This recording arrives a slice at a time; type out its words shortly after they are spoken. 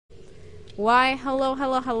Why, hello,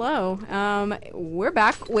 hello, hello. We're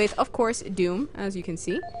back with, of course, Doom, as you can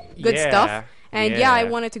see. Good stuff. And yeah, I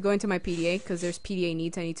wanted to go into my PDA because there's PDA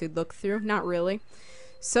needs I need to look through. Not really.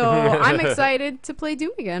 So I'm excited to play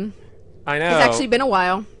Doom again. I know. It's actually been a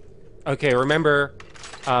while. Okay, remember,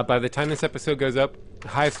 by the time this episode goes up,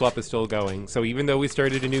 Hive Swap is still going. So even though we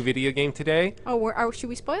started a new video game today, Should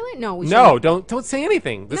we spoil it? No, we no, shouldn't. don't say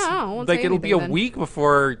anything. No, I won't say it'll be a anything then. week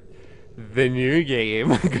before the new game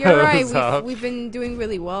goes You're right. up. We've been doing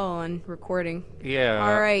really well on recording. Yeah.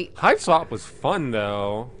 All right. Hive Swap was fun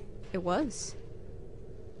though. It was.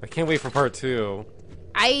 I can't wait for part 2.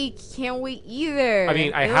 I can't wait either. I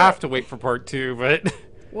mean, I have to wait for part 2, but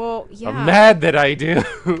Well, yeah. I'm mad that I do.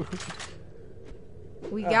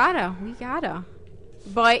 We gotta.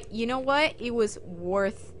 But you know what? It was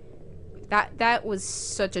worth that. That was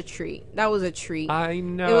such a treat. That was a treat. I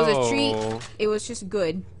know. It was a treat. It was just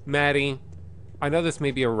good. Maddie, I know this may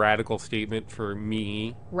be a radical statement for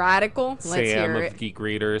me, Radical. Let's Sam hear of it. Geek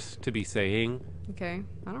Raiders, to be saying, Okay.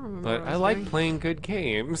 I don't remember. but what I was like doing. playing good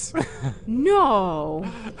games. No,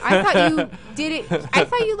 I thought you did it. I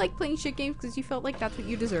thought you liked playing shit games because you felt like that's what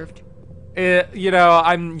you deserved. You're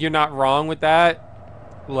not wrong with that.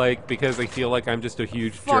 Like, because I feel like I'm just a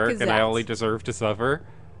huge Fuck jerk is and I that? only deserve to suffer.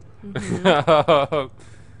 Mm-hmm.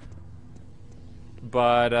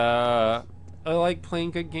 But, I like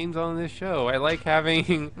playing good games on this show. I like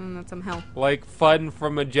having, That's some hell. like, fun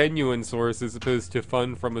from a genuine source as opposed to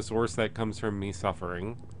fun from a source that comes from me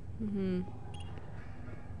suffering.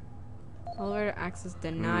 Elevator access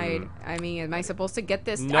denied. I mean, am I supposed to get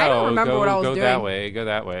this? No, I don't remember what I was go doing. that way. Go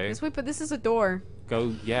that way. This way, but this is a door.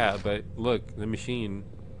 Go, yeah, but look, the machine.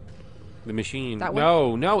 The machine. That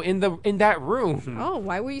one? No, in that room. Oh,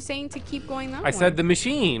 why were you saying to keep going that way? I said the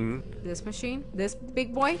machine. This machine? This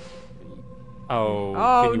big boy? Oh,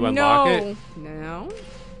 Oh, can you unlock no. it? No.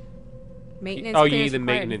 Maintenance. Oh, you clearance need the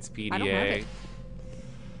required. maintenance I don't have PDA.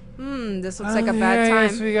 it. This looks like a bad I time.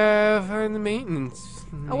 guess we gotta find the maintenance.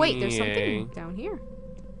 Oh, wait, there's something PDA. down here.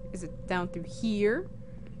 Is it down through here?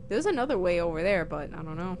 There's another way over there, but I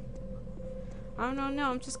don't know. I don't know.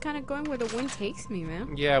 I'm just kind of going where the wind takes me,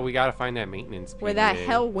 man. Yeah, we gotta find that maintenance PDA. Where that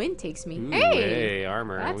hell wind takes me. Ooh, Hey! hey,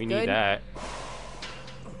 armor. That's We good. need that.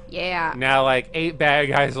 Yeah. Now, like, 8 bad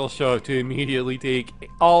guys will show up to immediately take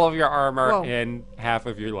all of your armor Whoa. and half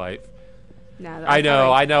of your life. Nah, I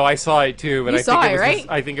know, I saw it too, but You I saw think it, was right? just,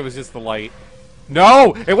 I think it was just the light.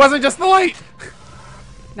 No, it wasn't just the light.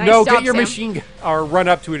 Nice No, job, get your Sam. machine gun or run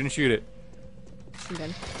up to it and shoot it. I'm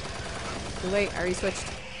done. Too late. I already switched.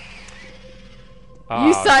 Oh,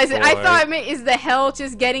 You size it. I boy. thought, is the hell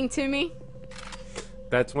just getting to me?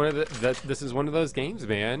 That's one of the. This is one of those games,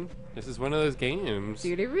 man. This is one of those games.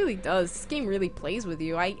 Dude, it really does. This game really plays with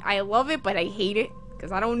you. I love it, but I hate it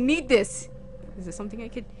because I don't need this. Is this something I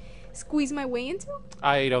could squeeze my way into?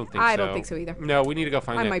 I don't think so. I don't think so either. No, we need to go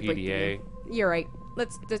find I that might break PDA. through. You're right.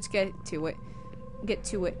 Let's get to it. Get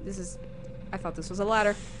to it. This is. I thought this was a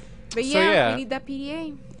ladder, but So, yeah, yeah. we need that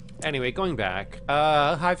PDA. Anyway, going back,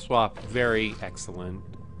 Hive Swap, very excellent,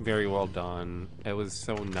 very well done. It was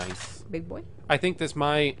so nice. Big boy. I think this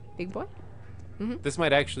might Big boy.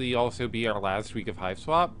 actually also be our last week of Hive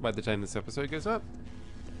Swap by the time this episode goes up.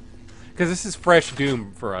 Because this is fresh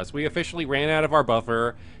Doom for us. We officially ran out of our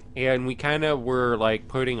buffer, and we kind of were, like,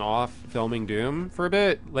 putting off filming Doom for a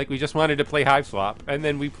bit. Like, we just wanted to play Hive Swap, and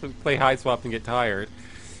then we play Hive Swap and get tired.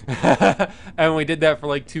 And we did that for,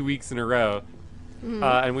 like, 2 weeks in a row.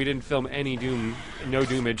 And we didn't film any Doom, no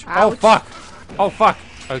Doomage. Oh, Ouch. fuck! Oh, fuck!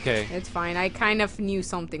 Okay, It's fine. I kind of knew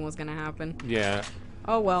something was gonna happen. yeah.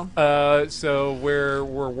 Oh well. So we're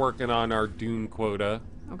working on our Doom quota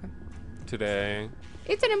Okay. today.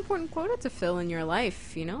 It's an important quota to fill in your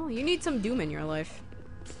life, you know? You need some Doom in your life.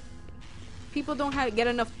 People don't get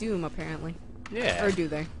enough Doom, apparently. Yeah. Or do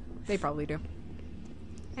they? They probably do.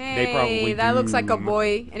 Hey, probably that looks like a do.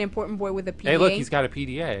 boy, an important boy with a PDA. Hey, look, he's got a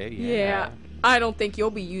PDA. Yeah. I don't think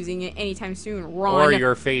you'll be using it anytime soon. Ron. Or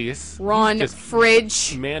your face. Ron Just-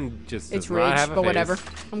 Fridge. Man just It's does not Ridge, have a but face. whatever.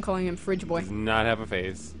 I'm calling him Fridge Boy. Does not have a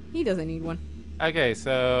face. He doesn't need one. Okay,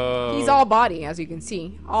 so... He's all body, as you can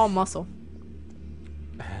see. All muscle.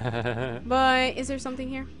 But is there something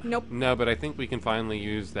here? Nope. No, but I think we can finally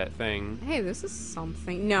use that thing. Hey, this is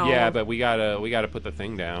something. No. Yeah, but we gotta put the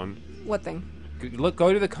thing down. What thing? Look,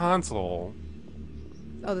 go to the console.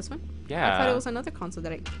 Oh, this one? Yeah. I thought it was another console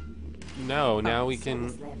that I... No, now we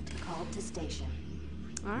Service can... lift called to station.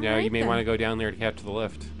 Now you may Alright want to then. go down there to capture the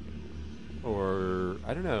lift. Or,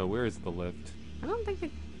 I don't know, where is the lift? I don't think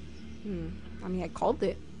it... I mean, I called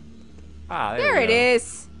it. Ah, There we it go.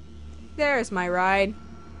 is. There's my ride.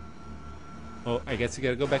 Oh, I guess you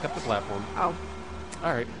gotta go back up the platform. Oh.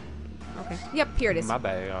 Alright. Okay. Yep, here it is. My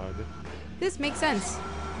bad. This makes sense.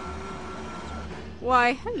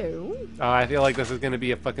 Why, hello. I feel like this is gonna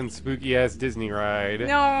be a fucking spooky ass Disney ride.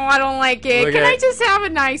 No, I don't like it. Look Can I just have a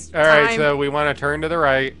nice time? Alright, so we want to turn to the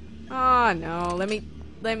right. Oh no, let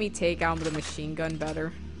me take out the machine gun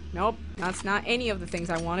better. Nope, that's not any of the things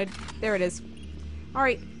I wanted. There it is.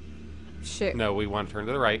 Alright. Shit. No, we want to turn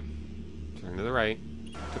to the right. Turn to the right.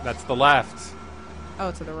 That's the left.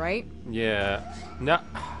 Oh, to the right? Yeah. No.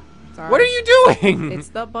 Sorry. What are you doing? It's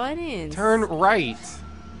the buttons. Turn right.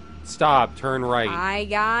 Stop. Turn right. I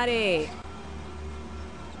got it.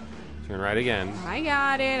 Turn right again. I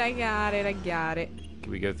got it. I got it. I got it.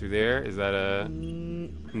 Can we go through there? Is that a...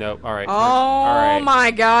 Nope. All right. Oh all right. my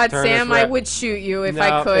God, Turn Sam! this I right. would shoot you if No,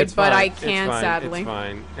 I could, it's but fine. I It's can't, fine. sadly. It's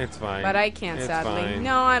fine. It's fine. But I can't, It's sadly. fine.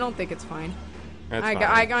 No, I don't think it's fine. That's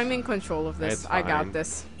fine. I'm in control of this. It's I got fine.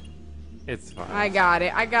 this. It's fine. I got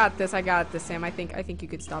it. I got this. I got this, Sam. I think you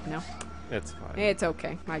could stop now. It's fine. It's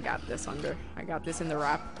okay. I got this I got this in the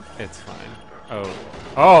wrap. It's fine. Oh.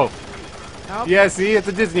 Oh! Oh. Yeah, see? It's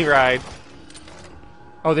a Disney ride.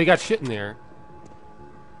 Oh, they got shit in there.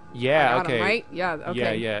 Yeah, I got okay. 'em, right? Yeah, okay.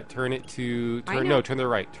 Yeah, yeah. Turn it to... I Turn, know. no, turn to the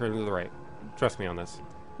right. Turn to the right. Trust me on this.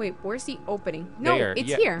 Wait, where's the opening? No, There. it's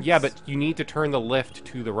yeah. here. Yeah, but you need to turn the lift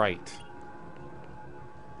to the right.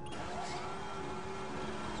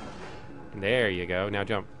 There you go. Now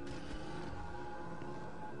jump.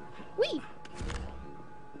 Whee!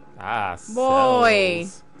 Ah, Boy.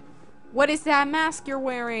 cells. What is that mask you're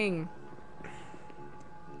wearing?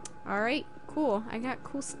 Alright, cool. I got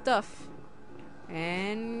cool stuff.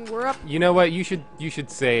 And we're up. You know what? You should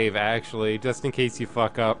save, actually, just in case you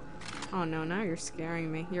fuck up. Oh no, now you're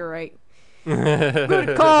scaring me. You're right.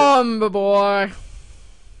 Good combo, boy.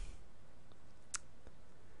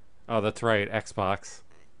 Oh, that's right. Xbox.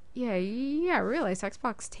 Yeah, I realize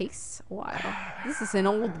Xbox takes a while. This is an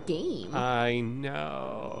old game. I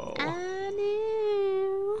know. I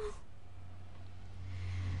know.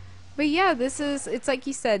 But yeah, it's like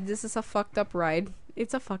you said, this is a fucked up ride.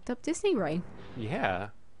 It's a fucked up Disney ride. Yeah.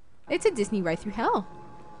 It's a Disney ride through hell.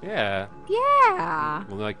 Yeah. Yeah.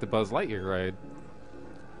 Well, like the Buzz Lightyear ride.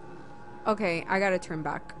 Okay, I gotta turn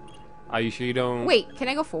back. Are you sure you don't... Wait, can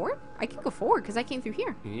I go forward? I can go forward because I came through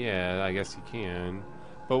here. Yeah, I guess you can.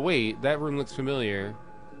 But wait, that room looks familiar.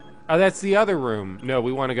 Oh, that's the other room. No,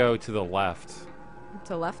 we want to go to the left. To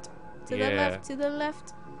the left. To the Yeah. left. To the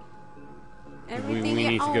left. We Everything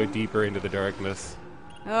need to go own. deeper into the darkness.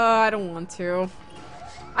 Oh, I don't want to.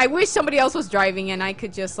 I wish somebody else was driving and I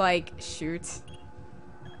could just, like, shoot.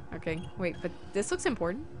 Okay, wait, but this looks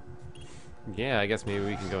important. Yeah, I guess maybe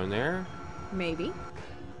we can go in there. Maybe.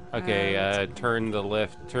 Okay, turn the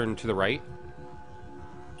lift, turn to the right.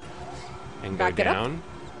 And go Back it up? down.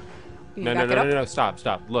 You No, back no, it no, up? no, no, stop,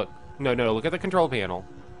 stop. Look. No, no, look at the control panel.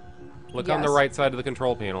 Look on the Yes. right side of the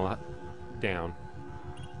control panel. Down.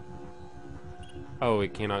 Oh,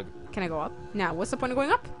 it cannot... Can I go up? Now, what's the point of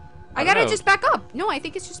going up? I I don't gotta know. just back up. No, I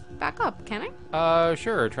think it's just back up. Can I?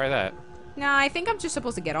 Sure, try that. Nah, I think I'm just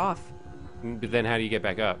supposed to get off. But then how do you get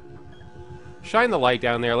back up? Shine the light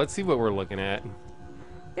down there. Let's see what we're looking at.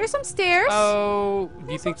 There's some stairs. Oh, do you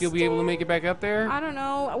There's think some you'll be able to make it back up there? I don't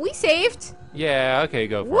know. We saved. Yeah, okay,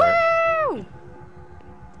 go for it. Woo!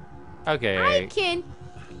 Okay. I can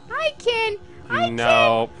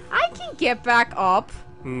get back up.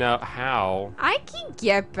 No, how? I can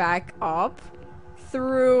get back up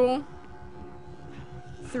through,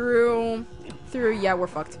 yeah, we're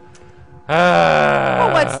fucked.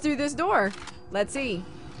 Well, what's through this door? Let's see.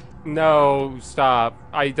 No, stop.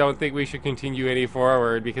 I don't think we should continue any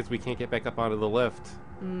forward because we can't get back up onto the lift.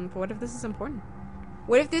 But what if this is important?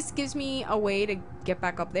 What if this gives me a way to get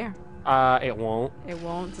back up there? It won't. It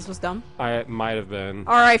won't. This was dumb. It might have been.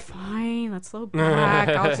 Alright, fine. Let's slow back.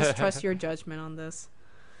 I'll just trust your judgment on this.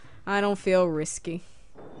 I don't feel risky.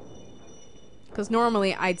 Because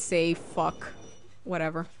normally I'd say fuck.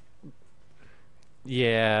 Whatever.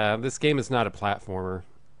 Yeah, this game is not a platformer.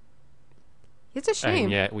 It's a shame.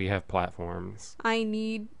 And yet we have platforms.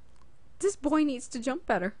 This boy needs to jump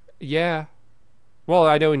better. Yeah. Well,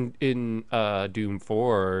 I know in Doom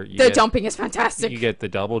 4... The jumping is fantastic. You get the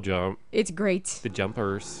double jump. It's great. The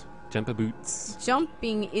jumpers. Jumper boots.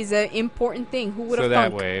 Jumping is an important thing. Who would have So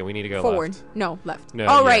that thunk? way, we need to go Forward. left. No, left. No,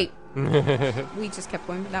 oh, yeah. right. We just kept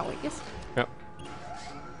going that way. Yes. Yep.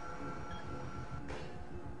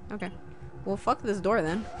 Okay. Well, fuck this door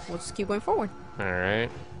then. We'll just keep going forward. Alright.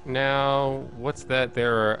 Now, what's that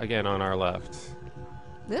there again on our left?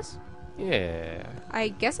 This? Yeah. I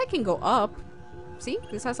guess I can go up. See?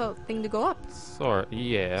 This has a thing to go up.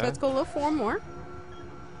 Yeah. So let's go a little forward more.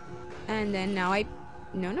 And then now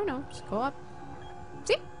No. Just go up.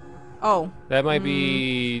 See? Oh. That might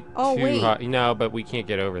be too hot. No, but we can't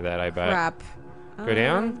get over that, I bet. Crap. Go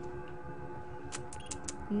down?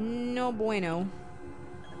 No bueno.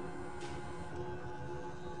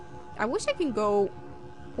 I wish I can go...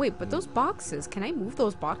 Wait, but those boxes, can I move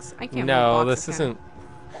those boxes? I can't move boxes. No, this isn't...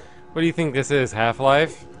 What do you think this is?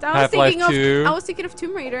 Half-Life? Half-Life 2? I was thinking of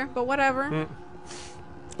Tomb Raider, but whatever.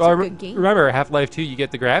 Well, remember, Half-Life 2, you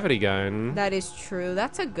get the gravity gun. That is true.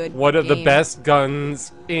 That's a good One of the best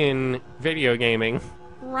guns in video gaming.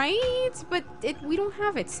 Right? But we don't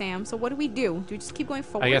have it, Sam. So what do? Do we just keep going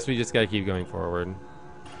forward? I guess we just gotta keep going forward.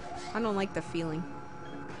 I don't like the feeling.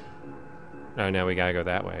 Oh, now we gotta go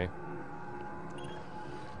that way.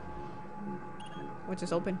 What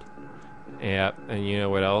just opened? Yep, and you know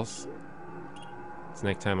what else? It's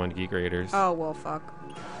next time on Geek Raiders. Oh, well, fuck.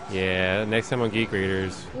 Yeah, next time on Geek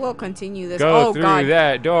Raiders. We'll continue this. Go through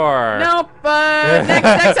that door. Nope.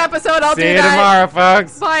 Next episode, I'll do that. See you tomorrow,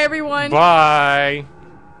 folks. Bye, everyone. Bye.